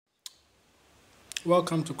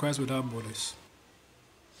Welcome to Christ Without Borders.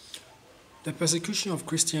 The persecution of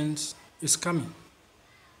Christians is coming.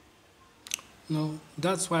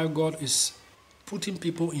 That's why God is putting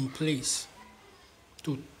people in place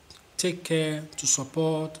to take care, to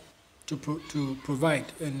support, to provide,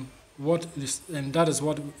 and that is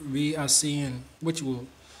what we are seeing, which will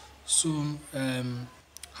soon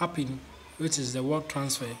happen, which is the world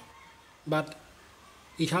transfer. But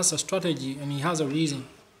He has a strategy and He has a reason.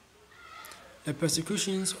 The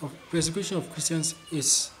persecution of Christians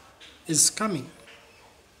is coming.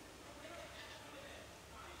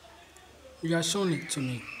 You are showing it to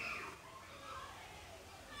me.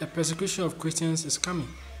 The persecution of Christians is coming.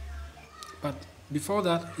 But before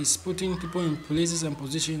that, He's putting people in places and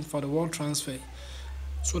positions for the world transfer.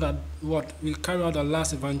 So that we carry out the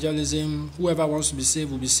last evangelism. Whoever wants to be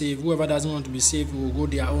saved will be saved. Whoever doesn't want to be saved will go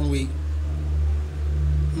their own way.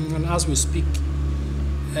 And as we speak,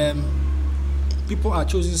 people are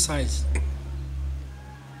choosing sides.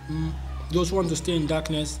 Those who want to stay in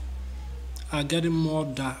darkness are getting more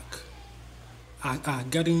dark, are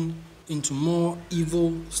getting into more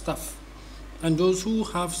evil stuff. And those who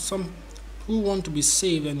want to be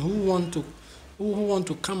saved and who want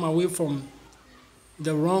to come away from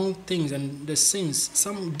the wrong things and the sins,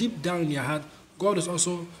 some deep down in their heart, God is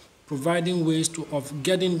also providing ways of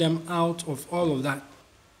getting them out of all of that.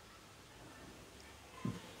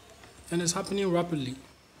 And it's happening rapidly.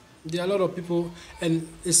 There are a lot of people, and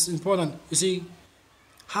it's important. You see,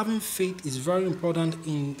 having faith is very important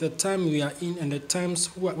in the time we are in and the times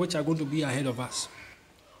which are going to be ahead of us.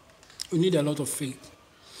 We need a lot of faith.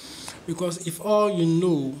 Because if all you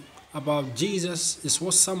know about Jesus is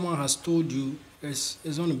what someone has told you, it's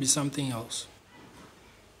going to be something else.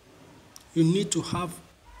 You need to have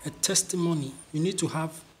a testimony. You need to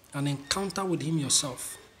have an encounter with Him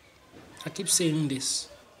yourself. I keep saying this.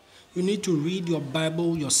 You need to read your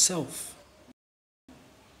Bible yourself.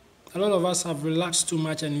 A lot of us have relaxed too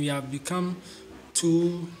much and we have become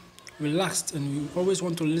too relaxed, and we always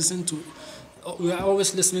want to we are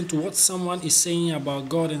always listening to what someone is saying about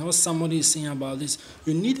God and what somebody is saying about this.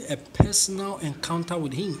 You need a personal encounter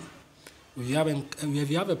with Him. If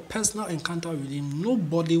you have a personal encounter with Him,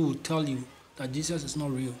 nobody will tell you that Jesus is not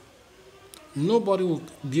real. Nobody will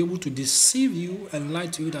be able to deceive you and lie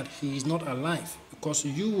to you that He is not alive, because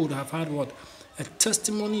you would have had a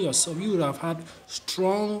testimony yourself. You would have had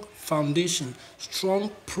strong foundation,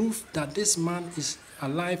 strong proof that this man is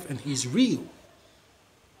alive and He is real.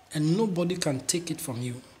 And nobody can take it from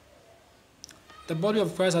you. The body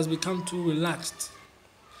of Christ has become too relaxed.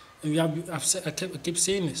 And I keep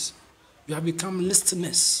saying this. We have become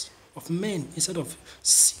listeners of men instead of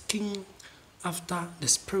seeking after the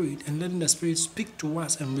Spirit and letting the Spirit speak to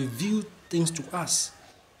us and reveal things to us.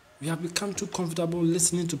 We have become too comfortable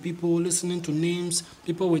listening to people, listening to names,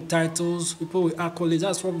 people with titles, people with accolades.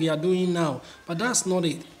 That's what we are doing now. But that's not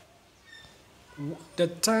it. The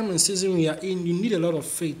time and season we are in, you need a lot of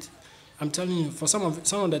faith. I'm telling you, for some of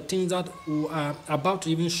the things that are about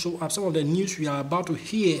to even show up, some of the news we are about to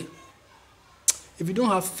hear, if you don't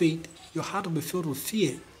have faith, your heart will be filled with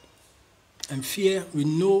fear. And fear, we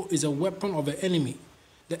know, is a weapon of the enemy.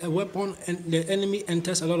 The enemy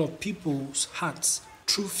enters a lot of people's hearts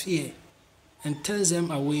through fear and turns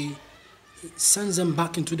them away, sends them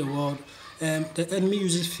back into the world. The enemy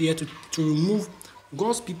uses fear to remove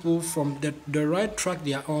God's people from the right track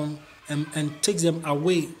they are on and takes them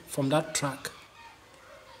away from that track.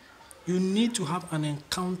 You need to have an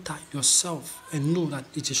encounter yourself and know that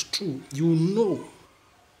it is true. You know.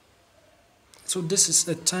 So this is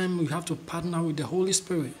a time we have to partner with the Holy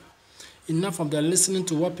Spirit. Enough of the listening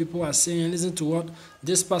to what people are saying, listen to what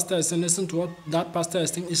this pastor is saying, listen to what that pastor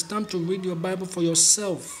is saying. It's time to read your Bible for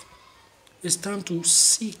yourself. It's time to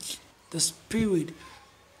seek the Spirit.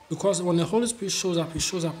 Because when the Holy Spirit shows up, He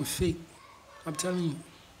shows up with faith. I'm telling you.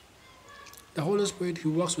 The Holy Spirit, He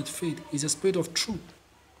works with faith. He's a spirit of truth.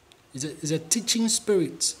 He's a teaching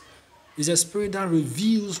spirit. He's a spirit that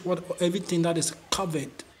reveals everything that is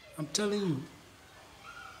covered. I'm telling you.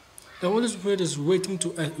 The Holy Spirit is waiting to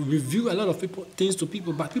reveal a lot of things to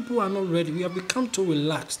people, but people are not ready. We have become too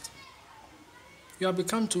relaxed. And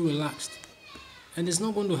it's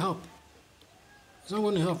not going to help. It's not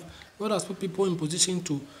going to help. God has put people in position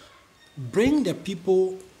to bring the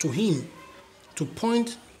people to Him, to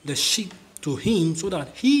point the sheep to Him so that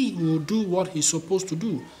He will do what He's supposed to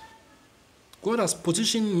do. God has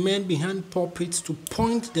positioned men behind pulpits to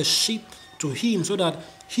point the sheep to Him so that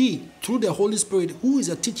He, through the Holy Spirit, who is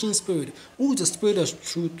a teaching spirit, who is the spirit of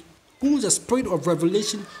truth, who is the spirit of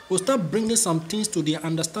revelation, will start bringing some things to their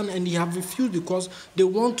understanding, and they have refused because they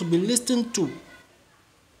want to be listened to.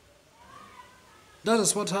 That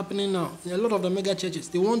is what's happening now. A lot of the mega churches,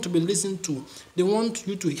 they want to be listened to. They want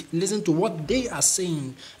you to listen to what they are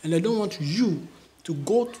saying, and they don't want you to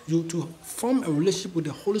to form a relationship with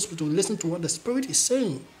the Holy Spirit, to listen to what the Spirit is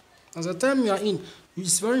saying. As the time you are in,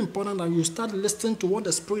 it's very important that you start listening to what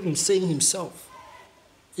the Spirit is saying himself.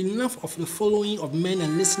 Enough of the following of men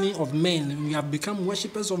and listening of men. We have become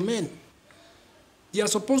worshippers of men. They are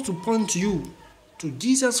supposed to point you to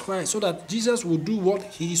Jesus Christ so that Jesus will do what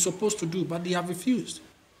he is supposed to do, but they have refused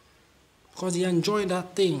because they enjoy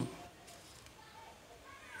that thing.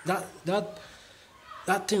 That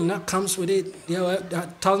thing that comes with it. There are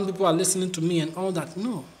 1,000 people are listening to me and all that.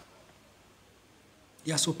 No.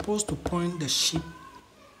 They are supposed to point the sheep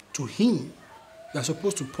to him. They are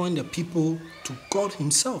supposed to point the people to God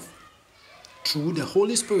himself through the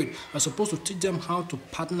Holy Spirit. They are supposed to teach them how to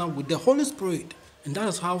partner with the Holy Spirit. And that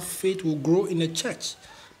is how faith will grow in the church.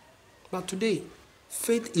 But today,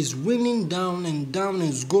 faith is winning down and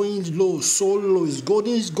it's going low, so low. It's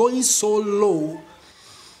going so low.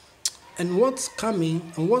 And what's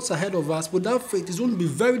coming and what's ahead of us, without faith, it's going to be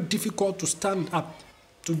very difficult to stand up,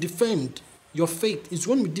 to defend your faith. It's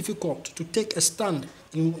going to be difficult to take a stand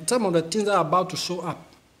in some of the things that are about to show up.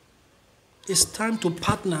 It's time to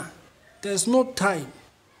partner. There's no time.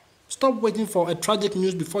 Stop waiting for a tragic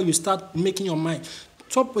news before you start making your mind.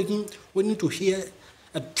 Stop waiting to hear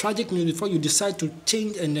a tragic news before you decide to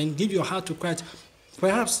change and then give your heart to Christ.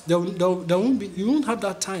 Perhaps you won't have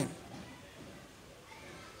that time.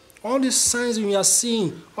 All these signs we are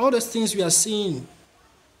seeing, all the things we are seeing,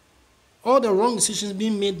 all the wrong decisions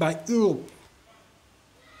being made by Europe,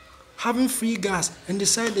 having free gas and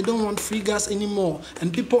decide they don't want free gas anymore,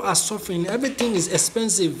 and people are suffering. Everything is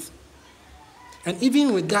expensive. And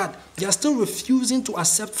even with that, they are still refusing to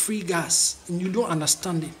accept free gas, and you don't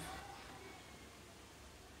understand it.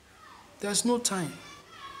 There's no time.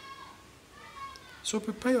 So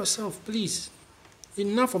prepare yourself, please.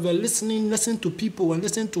 Enough of the listening. Listen to people and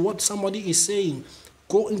listen to what somebody is saying.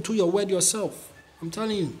 Go into your word yourself. I'm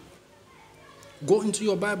telling you. Go into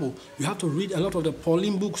your Bible. You have to read a lot of the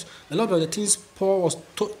Pauline books. A lot of the things Paul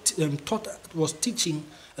was teaching.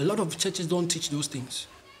 A lot of churches don't teach those things.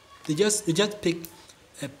 They just pick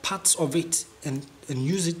parts of it and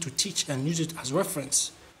use it to teach and use it as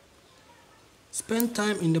reference. Spend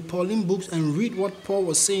time in the Pauline books and read what Paul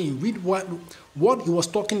was saying. Read what he was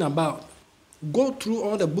talking about. Go through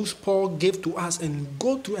all the books Paul gave to us and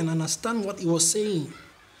go through and understand what he was saying.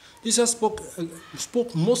 Jesus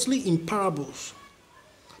spoke mostly in parables.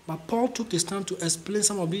 But Paul took his time to explain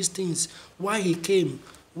some of these things. Why he came,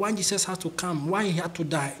 why Jesus had to come, why he had to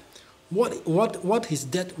die. What his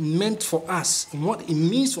death meant for us and what it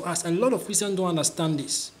means for us. A lot of Christians don't understand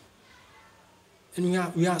this.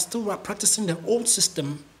 And we are still practicing the old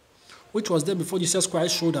system, which was there before Jesus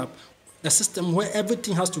Christ showed up. The system where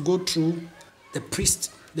everything has to go through the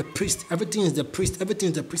priest. Everything is the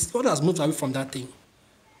priest. God has moved away from that thing.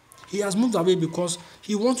 He has moved away because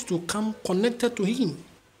he wants to come connected to him.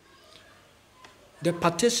 The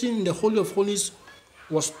partition in the Holy of Holies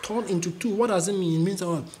was torn into two. What does it mean? It means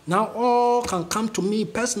now all can come to me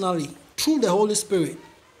personally through the Holy Spirit.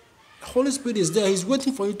 The Holy Spirit is there. He's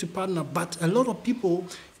waiting for you to partner. But a lot of people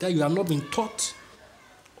that you have not been taught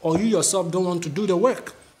or you yourself don't want to do the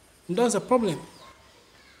work. And that's a problem.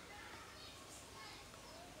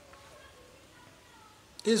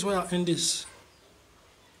 This is where I end this.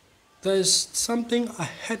 There is something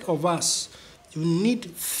ahead of us. You need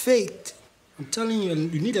faith. I'm telling you,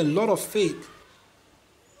 you need a lot of faith.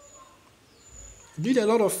 You need a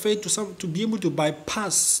lot of faith to be able to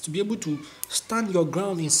bypass, to be able to stand your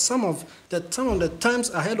ground in some of the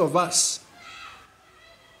times ahead of us.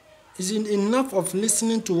 Is it enough of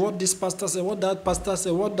listening to what this pastor said, what that pastor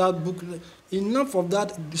said, what that book? Enough of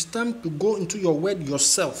that. It's time to go into your word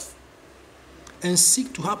yourself and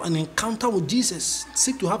seek to have an encounter with Jesus.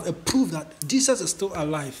 Seek to have a proof that Jesus is still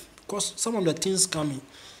alive. Because some of the things coming,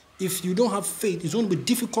 if you don't have faith, it's going to be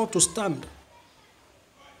difficult to stand.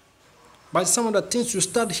 But some of the things you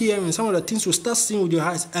start hearing, some of the things you start seeing with your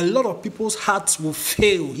eyes, a lot of people's hearts will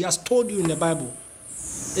fail. He has told you in the Bible.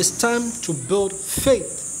 It's time to build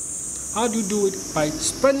faith. How do you do it? By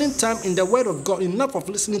spending time in the Word of God, enough of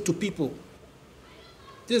listening to people.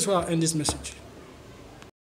 This is where I'll end this message.